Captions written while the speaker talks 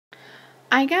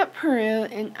I got Peru,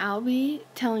 and I'll be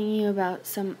telling you about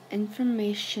some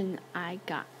information I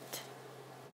got.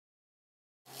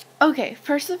 Okay,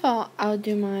 first of all, I'll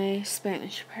do my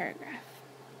Spanish paragraph.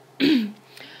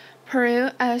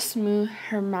 Peru es muy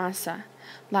hermosa.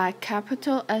 La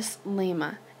capital es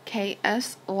Lima, que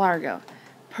es largo.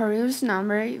 Peru's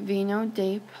nombre vino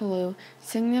de Perú,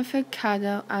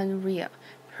 significado en río.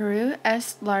 Peru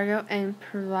es largo en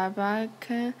palabra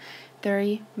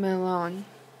de melón.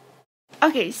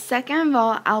 Okay, second of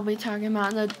all, I'll be talking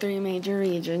about the three major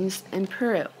regions in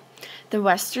Peru: the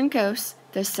western coast,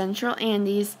 the central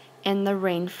Andes, and the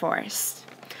rainforest.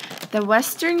 The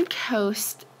western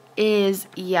coast is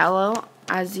yellow,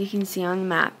 as you can see on the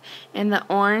map, and the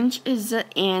orange is the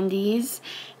Andes,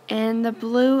 and the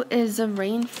blue is the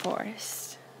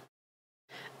rainforest.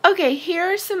 Okay,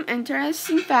 here are some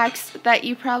interesting facts that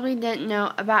you probably didn't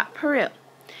know about Peru.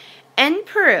 In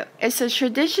Peru, it's a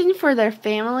tradition for their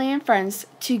family and friends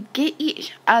to get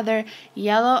each other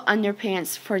yellow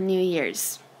underpants for New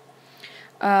Year's.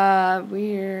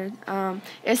 Weird.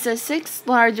 It's the sixth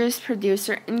largest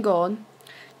producer in gold.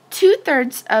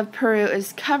 2/3 of Peru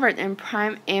is covered in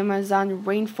prime Amazon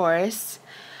rainforests.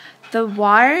 The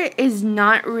water is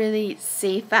not really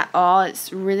safe at all.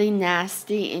 It's really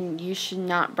nasty, and you should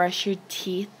not brush your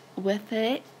teeth with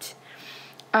it.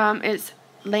 It's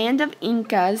land of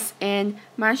Incas, and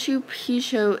Machu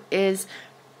Picchu is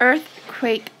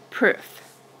earthquake proof.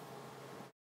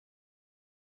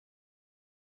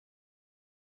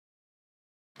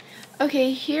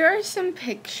 Okay, here are some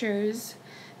pictures.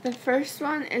 The first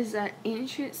one is an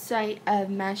ancient site of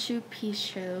Machu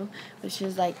Picchu, which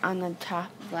is like on the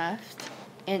top left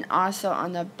and also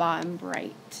on the bottom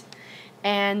right.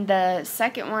 And the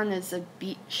second one is the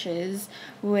beaches,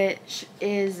 which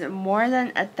is more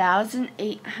than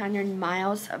 1,800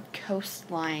 miles of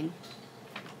coastline.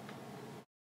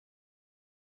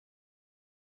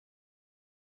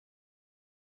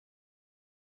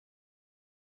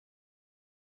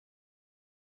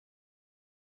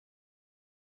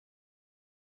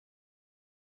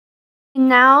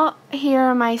 Now, here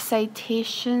are my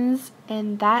citations,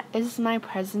 and that is my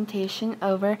presentation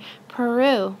over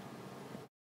Peru.